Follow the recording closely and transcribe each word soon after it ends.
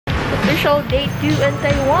Official day 2 in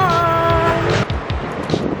Taiwan!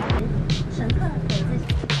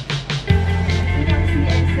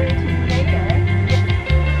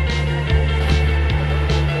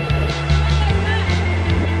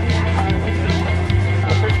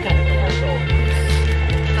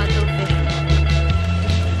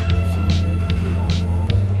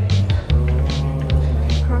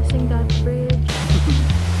 Crossing that bridge.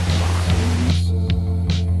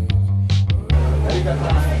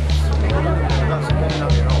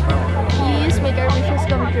 Please make our wishes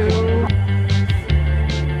come true.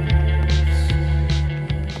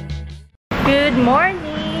 Good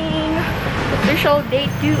morning! Official day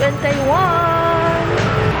 2 in Taiwan!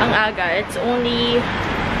 Ang aga, it's only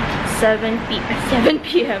 7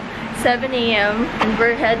 a.m. and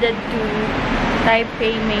we're headed to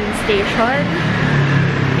Taipei main station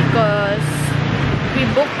because we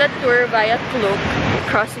booked a tour via Klook,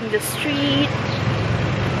 crossing the street.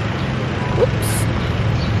 Oops!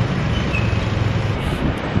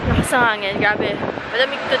 Lakas ng hangin, grabe.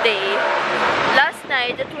 Malamig today. Last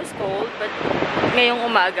night, it was cold, but ngayong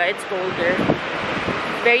umaga, it's colder.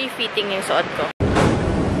 Very fitting yung suot ko.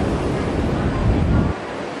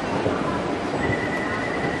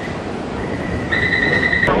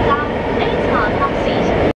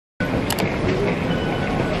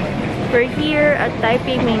 We're here at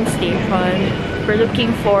Taipei main station. We're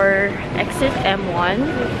looking for exit M1.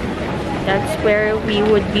 That's where we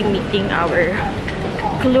would be meeting our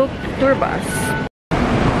Klook tour bus.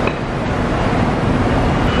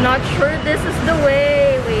 Not sure this is the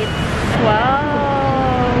way. Wait.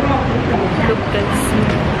 Wow. Look guys.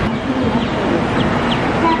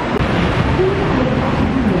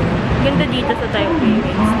 Ganda dito sa Taipei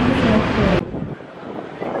main station.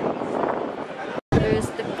 There's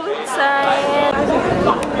the Klook sign.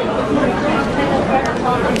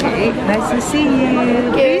 Okay, nice to see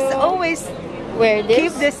you. Please always wear this.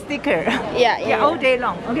 keep the sticker. Yeah, all day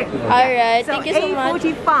long. Okay. Alright, So thank you so much.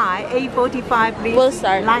 8:45, please We'll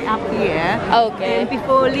start. line up here. Okay. And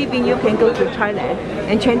before leaving, you can go to toilet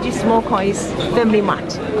and change your small coins Family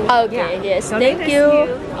Mart. Okay, Yeah. yes. So Thank let us you. see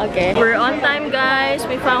you. Okay. We're on time, guys.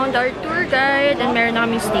 We found our tour guide and meron na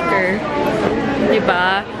kaming sticker.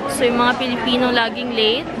 Diba? So, yung mga Pilipino laging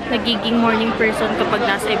late, nagiging morning person kapag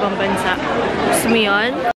nasa ibang bansa. Gusto mo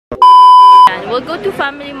yun? We'll go to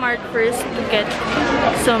Family Mart first to get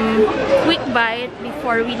some quick bite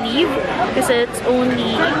before we leave kasi it's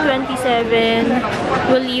only 8:27.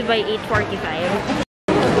 We'll leave by 8:45.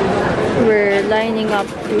 We're lining up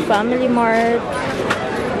to Family Mart.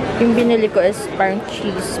 Yung binili ko is parang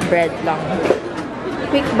cheese bread lang.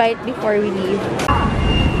 Quick bite before we leave.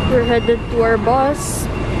 We're headed to our bus.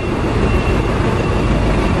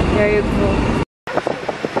 There you go.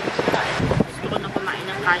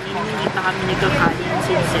 Kanin, hindi pa kami nagkakanin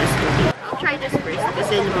since yesterday. I'll try this first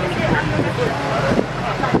kasi lumamig na.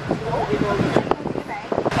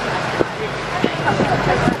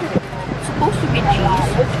 Supposed to be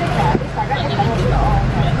cheese.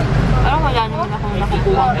 Parang wala naman akong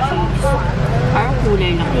nakukuha ng cheese. Parang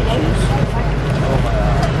kulay lang yung cheese.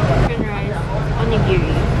 Chicken rice,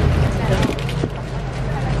 onigiri.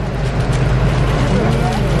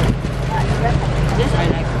 This I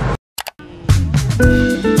like.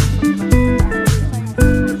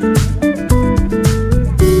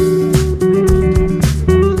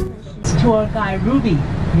 Tour guide Ruby.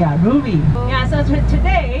 Yeah, Ruby. Yeah, so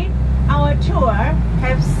today our tour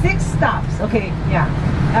have 6 stops. Okay, yeah.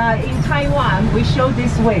 In Taiwan, we show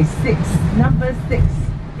this way, 6. Number 6.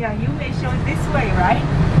 Yeah, you may show this way, right?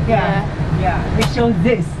 Yeah. Yeah, we show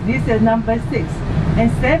this. This is number 6.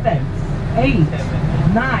 And 7, 8,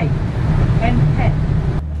 9, and 10.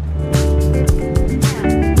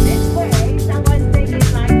 This way, someone say it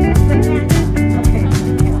like banana. Okay, okay,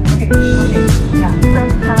 okay. Yeah,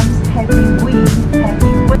 sometimes heavy wind,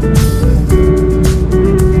 heavy wind.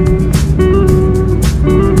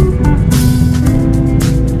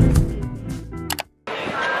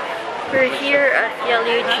 We're here at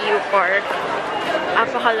Yehliu geopark.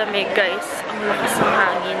 Apakalamig guys. Ang lakas ng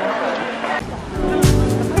hangin.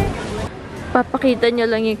 Papakita nyo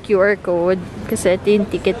lang yung QR code kasi ito yung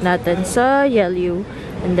ticket natin sa Yehliu.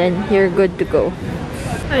 And then, you're good to go.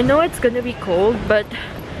 I know it's gonna be cold, but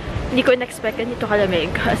hindi ko in-expect ganito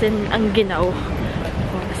kalamig. As in, ang ginaw.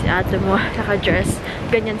 Si ate mo, naka-dress.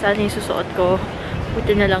 Ganyan sana yung susuot ko.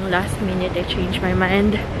 Buti na lang last minute, I changed my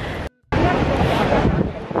mind.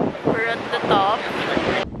 We're at the top.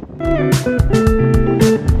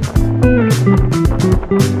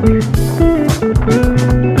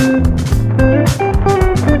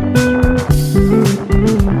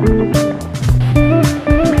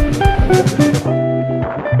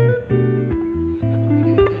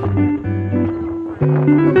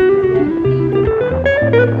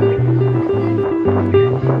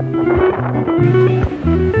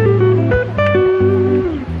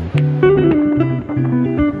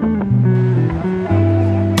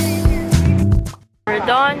 are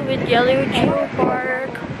done with Yehliu Geopark.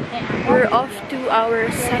 We're off to our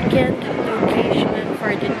second location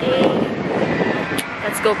for the day.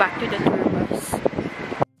 Let's go back to the tour bus.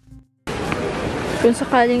 Kung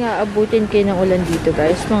sakaling aabutin kayo ng ulan dito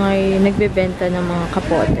guys, mga nagbebenta ng mga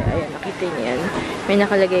kapote. Ayan, nakita niyo yan. May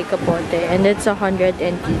nakalagay kapote. And that's 100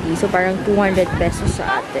 NTD. So parang 200 pesos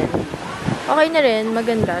sa atin. Okay na rin.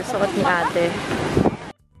 Maganda. Suot ni ate.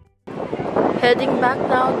 Heading back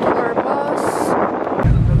now to our bus.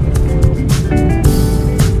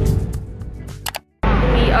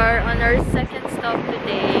 We are on our second stop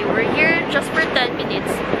today. We're here just for 10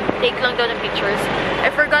 minutes. Take lang daw ng pictures.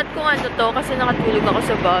 I forgot kung ano to kasi nakatulog ako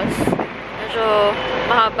sa bus. Medyo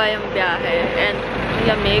mahaba yung biyahe. And ang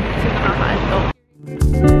lamig kasi nakakaantok.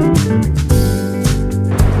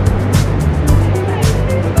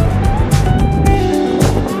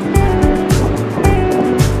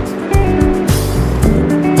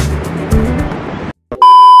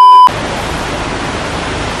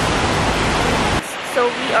 So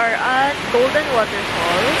we are at Golden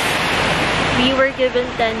Waterfalls. We were given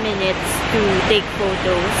 10 minutes to take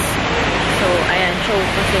photos. So, ayan, show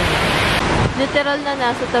ko sa inyo. Literal na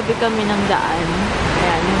nasa tabi kami ng daan.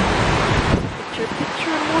 Ayan.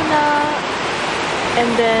 Picture muna. And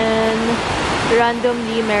then,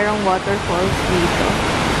 randomly, merong waterfalls dito.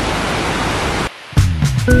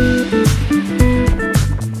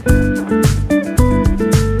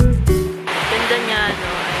 Ganda niya,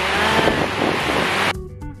 no? Ayan.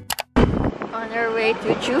 On our way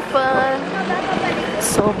to Jiufen.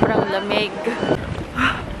 Sobrang lamig.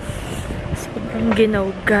 Sobrang ginaw,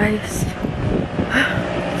 guys.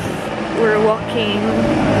 We're walking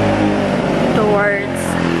towards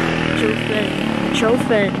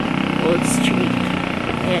Jiufen Old Street.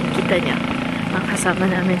 Ayan, kita niya. Ang kasama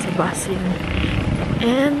namin sa bus yun.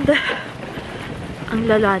 And ang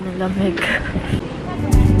lala ng lamig.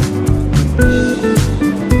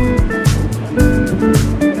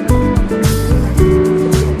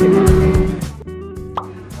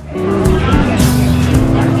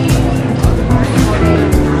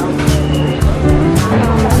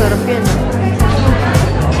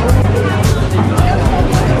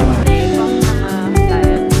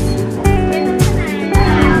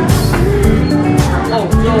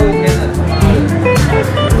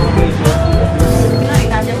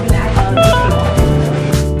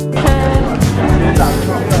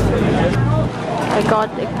 I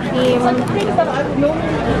got a cream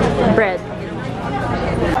bread.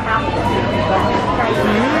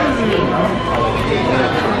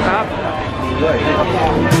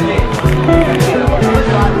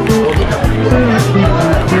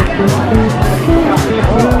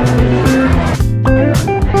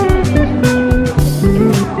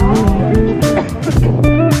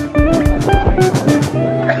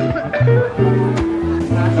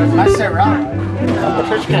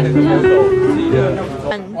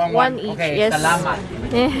 One each, okay, yes. Salamat.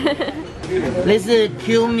 This is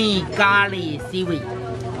cumin garlic seaweed.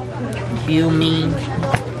 Cumin.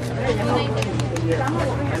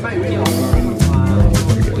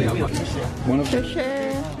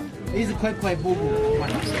 This is quick boo boo.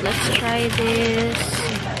 Let's try this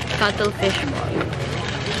cuttlefish ball.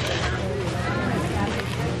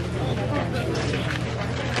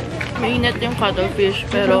 Mainit yung cuttlefish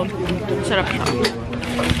pero sarap siya.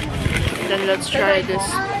 Then let's try this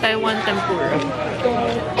Taiwan tempura.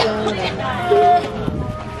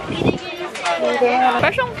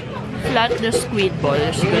 Parang siyang flat na squid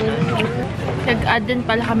balls. Ganun. Nag-add din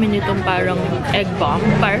pala kami nitong parang egg bomb.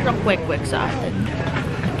 Parang siyang kwek-kwek sa atin.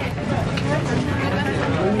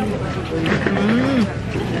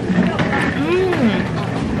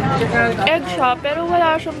 Egg siya, pero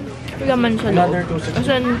wala siyang laman sa loob.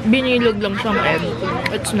 Kasi binilog lang siyang egg.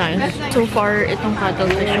 It's nice. So far, itong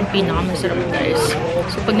cuttlefish yung pinakamasarap, guys.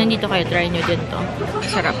 So pag nandito kayo, try nyo din to.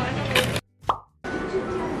 Sarap.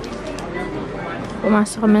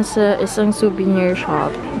 Pumasok kami sa isang souvenir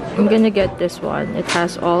shop. I'm gonna get this one. It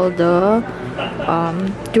has all the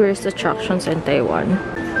tourist attractions in Taiwan.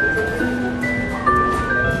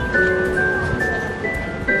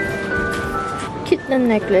 Cute na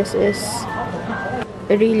necklace is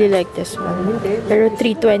I really like this one. Pero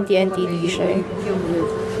 320 NTD siya eh.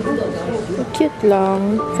 Cute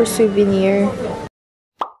lang for souvenir.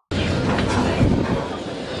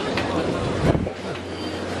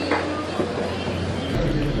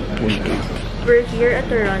 We're here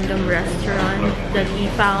at a random restaurant that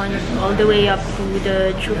we found all the way up to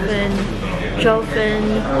the Jiufen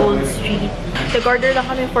Old Street. Nag-order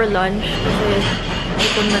lang kami for lunch kasi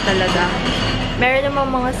gutom na talaga. Meron naman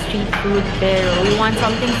mga street food, pero we want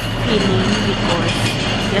something filling because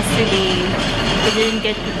yesterday, we didn't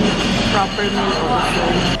get to eat proper meal also.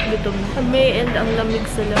 Gutom na kami and ang lamig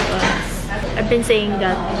sa labas. I've been saying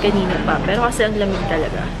that kanina pa, pero kasi ang lamig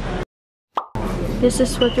talaga. This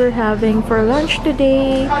is what we're having for lunch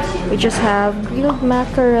today. We just have grilled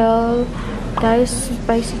mackerel, diced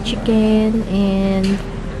spicy chicken, and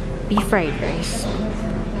beef fried rice.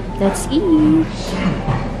 Let's eat!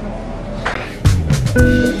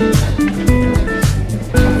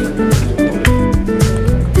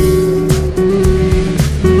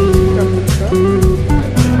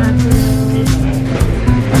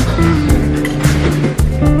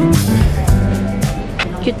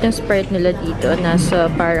 Cute na Sprite nila dito. Nasa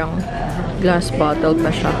parang glass bottle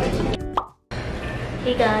pa siya.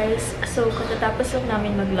 Hey guys! So, katatapos lang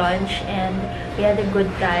namin mag-lunch and we had a good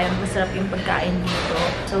time. Masarap yung pagkain dito.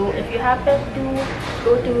 So, if you happen to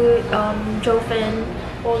go to Jiufen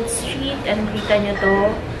Old Street and kita nyo to,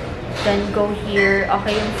 then go here.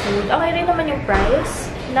 Okay yung food. Okay rin naman yung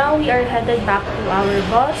price. Now, we are headed back to our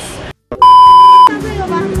bus.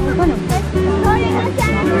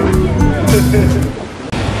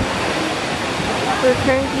 We're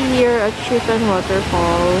currently here at Jiufen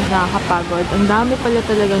waterfall. Nakakapagod. Ang dami pala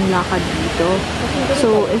talagang lakad dito.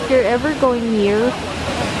 So, if you're ever going here,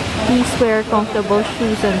 please wear comfortable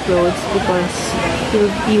shoes and clothes because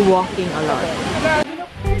you'll be walking a lot.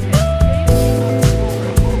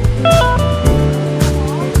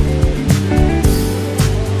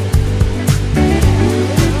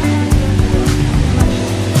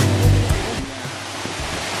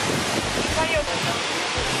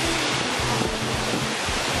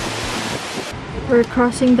 We're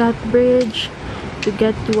crossing that bridge to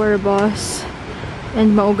get to our bus.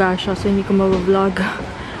 And mauga siya, so hindi ko mabavlog.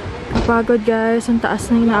 Kapagod guys, ang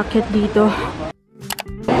taas na yung naakyat dito.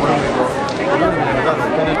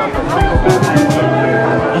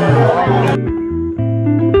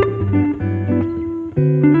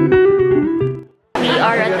 We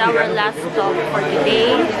are at our last stop for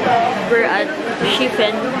today. We're at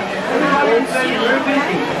Jiufen Old Street.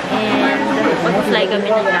 And mag-fly kami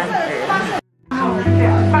ng lantern.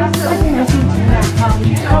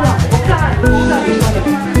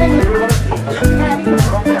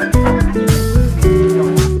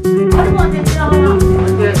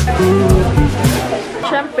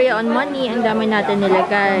 Siyempre, on money, ang dami natin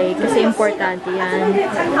nilagay kasi importante yan.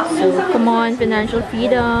 So, come on, financial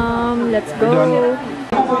freedom. Let's go!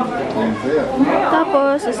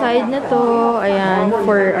 Tapos, aside na to, ayan,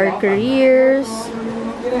 for our careers.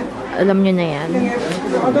 Alam nyo na yan.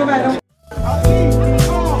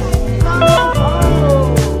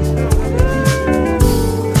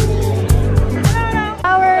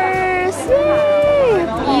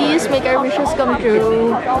 Make our wishes come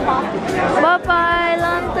true. Bye-bye,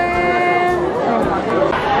 lantern!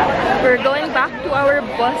 We're going back to our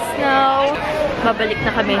bus now. Babalik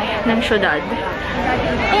na kami ng syudad.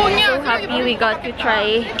 So happy we got to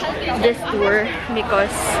try this tour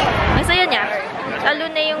because ang saya niya. Lalo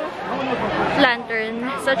na yung lantern.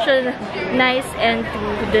 Such a nice end to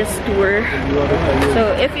this tour.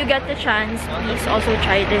 So if you get the chance, please also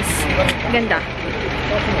try this. Ganda.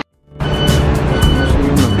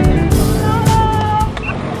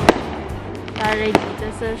 Tara dito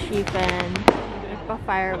sa Shifen.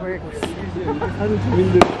 Nagpa-fireworks.